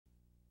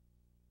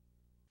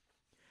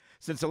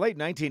Since the late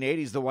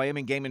 1980s, the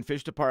Wyoming Game and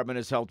Fish Department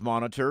has helped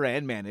monitor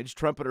and manage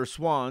trumpeter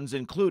swans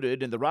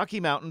included in the Rocky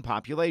Mountain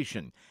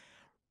population.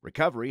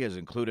 Recovery has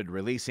included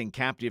releasing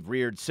captive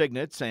reared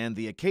cygnets and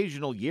the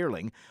occasional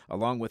yearling,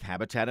 along with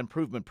habitat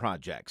improvement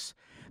projects.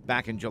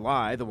 Back in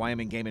July, the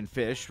Wyoming Game and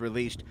Fish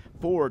released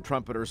 4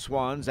 trumpeter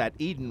swans at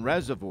Eden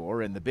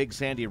Reservoir in the Big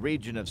Sandy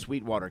region of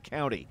Sweetwater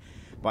County.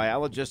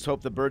 Biologists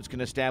hope the birds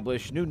can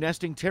establish new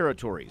nesting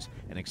territories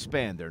and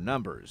expand their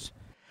numbers.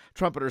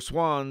 Trumpeter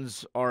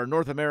swans are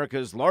North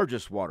America's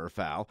largest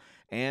waterfowl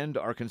and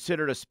are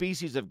considered a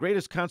species of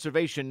greatest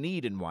conservation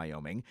need in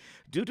Wyoming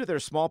due to their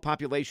small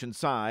population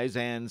size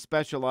and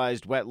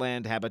specialized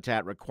wetland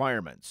habitat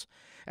requirements.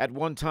 At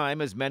one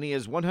time, as many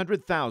as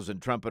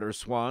 100,000 trumpeter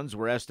swans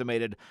were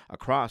estimated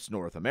across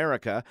North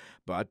America,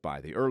 but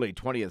by the early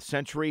 20th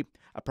century,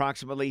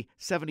 approximately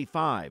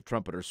 75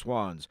 trumpeter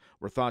swans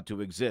were thought to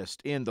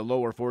exist in the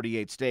lower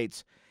 48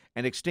 states,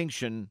 and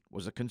extinction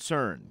was a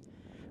concern.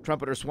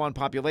 Trumpeter swan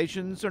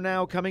populations are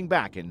now coming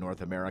back in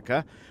North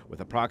America, with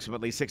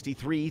approximately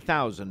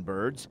 63,000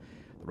 birds.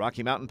 The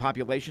Rocky Mountain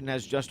population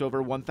has just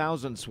over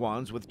 1,000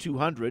 swans, with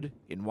 200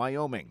 in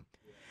Wyoming.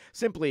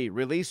 Simply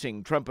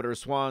releasing trumpeter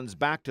swans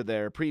back to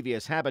their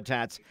previous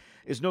habitats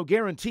is no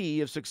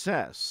guarantee of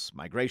success.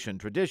 Migration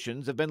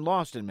traditions have been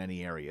lost in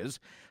many areas.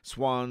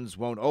 Swans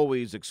won't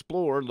always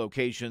explore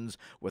locations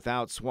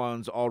without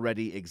swans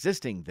already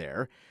existing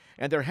there,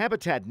 and their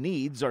habitat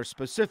needs are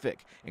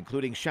specific,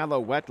 including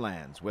shallow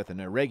wetlands with an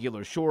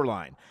irregular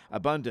shoreline,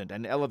 abundant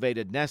and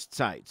elevated nest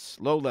sites,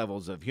 low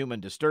levels of human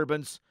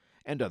disturbance,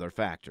 and other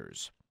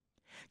factors.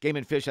 Game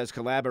and Fish has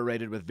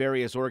collaborated with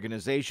various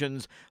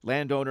organizations,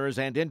 landowners,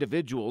 and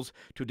individuals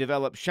to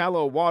develop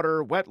shallow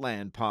water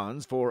wetland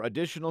ponds for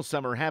additional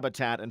summer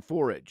habitat and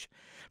forage.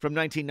 From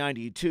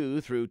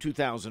 1992 through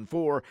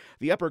 2004,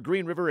 the Upper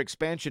Green River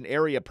Expansion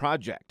Area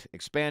Project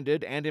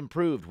expanded and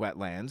improved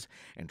wetlands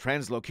and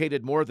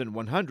translocated more than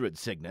 100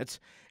 cygnets,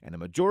 and a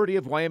majority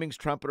of Wyoming's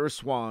trumpeter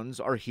swans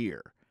are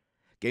here.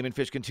 Game and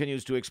Fish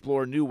continues to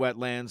explore new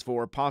wetlands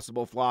for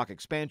possible flock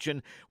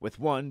expansion, with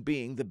one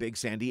being the Big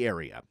Sandy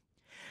area.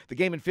 The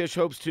Game and Fish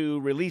hopes to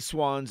release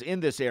swans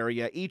in this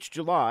area each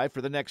July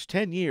for the next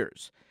 10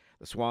 years.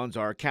 The swans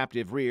are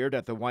captive reared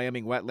at the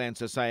Wyoming Wetland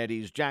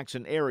Society's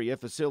Jackson area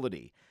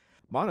facility.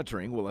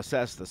 Monitoring will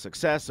assess the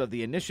success of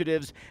the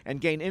initiatives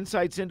and gain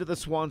insights into the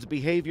swans'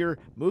 behavior,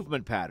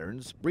 movement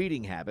patterns,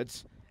 breeding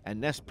habits, and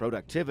nest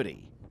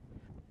productivity.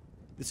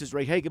 This is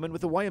Ray Hageman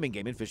with the Wyoming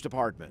Game and Fish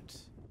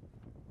Department.